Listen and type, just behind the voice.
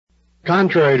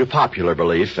Contrary to popular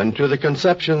belief and to the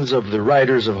conceptions of the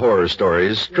writers of horror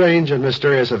stories, strange and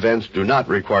mysterious events do not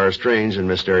require strange and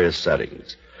mysterious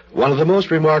settings. One of the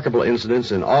most remarkable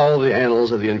incidents in all the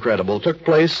annals of the incredible took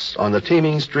place on the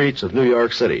teeming streets of New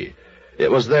York City.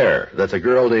 It was there that the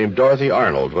girl named Dorothy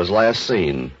Arnold was last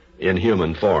seen in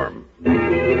human form.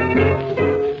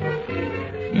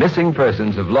 Missing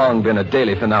persons have long been a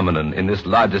daily phenomenon in this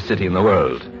largest city in the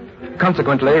world.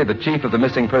 Consequently, the chief of the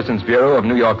Missing Persons Bureau of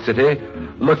New York City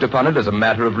looked upon it as a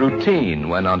matter of routine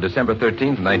when on December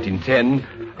 13th,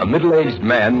 1910, a middle-aged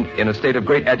man in a state of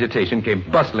great agitation came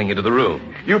bustling into the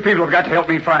room. You people have got to help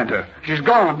me find her. She's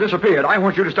gone, disappeared. I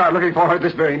want you to start looking for her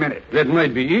this very minute. That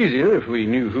might be easier if we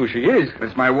knew who she is.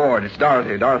 It's my ward. It's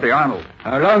Dorothy Arnold.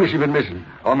 How long has she been missing?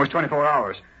 Almost 24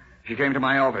 hours. She came to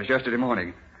my office yesterday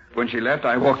morning. When she left,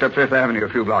 I walked up Fifth Avenue a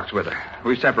few blocks with her.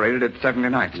 We separated at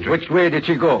 79th Street. Which way did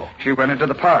she go? She went into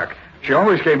the park. She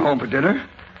always came home for dinner,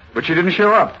 but she didn't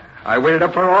show up. I waited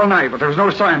up for her all night, but there was no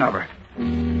sign of her.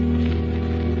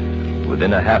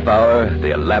 Within a half hour,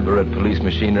 the elaborate police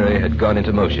machinery had gone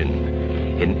into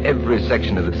motion. In every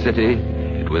section of the city,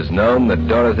 it was known that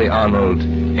Dorothy Arnold,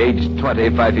 aged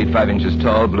 20, 5 feet 5 inches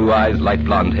tall, blue eyes, light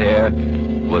blonde hair,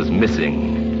 was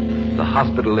missing. The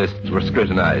hospital lists were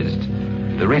scrutinized.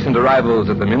 The recent arrivals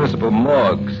at the municipal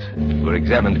morgues were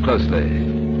examined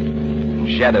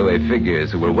closely. Shadowy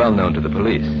figures who were well known to the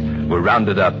police were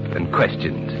rounded up and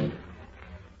questioned.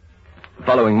 The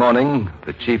following morning,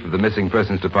 the chief of the Missing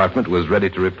Persons Department was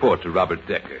ready to report to Robert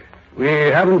Decker. We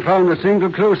haven't found a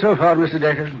single clue so far, Mr.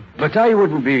 Decker. But I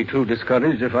wouldn't be too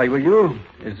discouraged if I were you.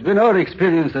 It's been our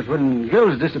experience that when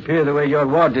girls disappear the way your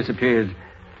ward disappeared,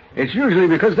 it's usually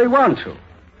because they want to.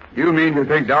 You mean you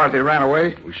think Dorothy ran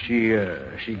away? She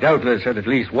doubtless had at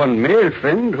least one male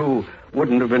friend who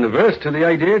wouldn't have been averse to the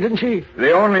idea, didn't she?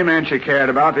 The only man she cared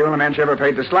about, the only man she ever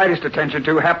paid the slightest attention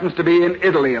to, happens to be in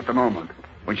Italy at the moment.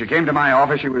 When she came to my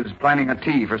office, she was planning a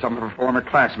tea for some of her former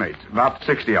classmates, about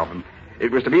 60 of them.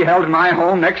 It was to be held in my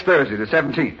home next Thursday, the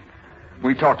 17th.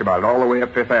 We talked about it all the way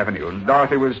up Fifth Avenue, and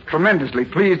Dorothy was tremendously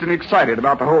pleased and excited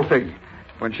about the whole thing.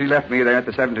 When she left me there at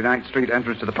the 79th Street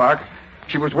entrance to the park,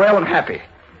 she was well and happy.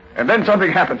 And then something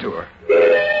happened to her.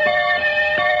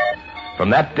 From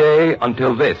that day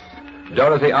until this,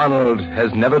 Dorothy Arnold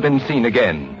has never been seen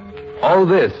again. All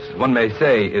this, one may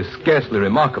say, is scarcely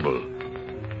remarkable.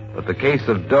 But the case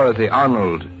of Dorothy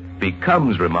Arnold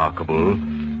becomes remarkable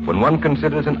when one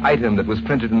considers an item that was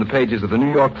printed in the pages of the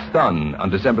New York Sun on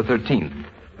December 13th,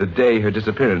 the day her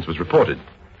disappearance was reported.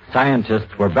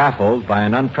 Scientists were baffled by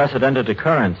an unprecedented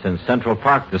occurrence in Central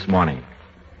Park this morning.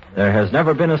 There has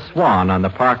never been a swan on the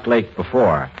Park Lake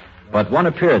before, but one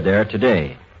appeared there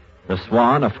today. The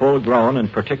swan, a full-grown and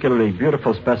particularly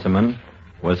beautiful specimen,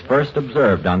 was first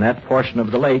observed on that portion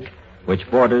of the lake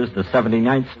which borders the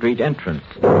 79th Street entrance.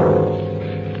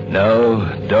 No,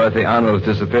 Dorothy Arnold's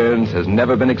disappearance has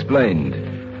never been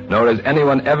explained, nor has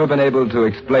anyone ever been able to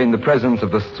explain the presence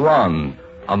of the swan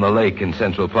on the lake in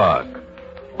Central Park.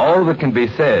 All that can be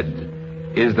said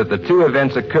is that the two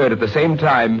events occurred at the same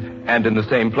time and in the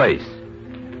same place.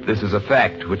 This is a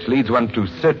fact which leads one to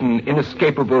certain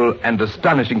inescapable and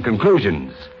astonishing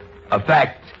conclusions. A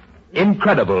fact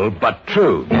incredible but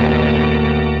true.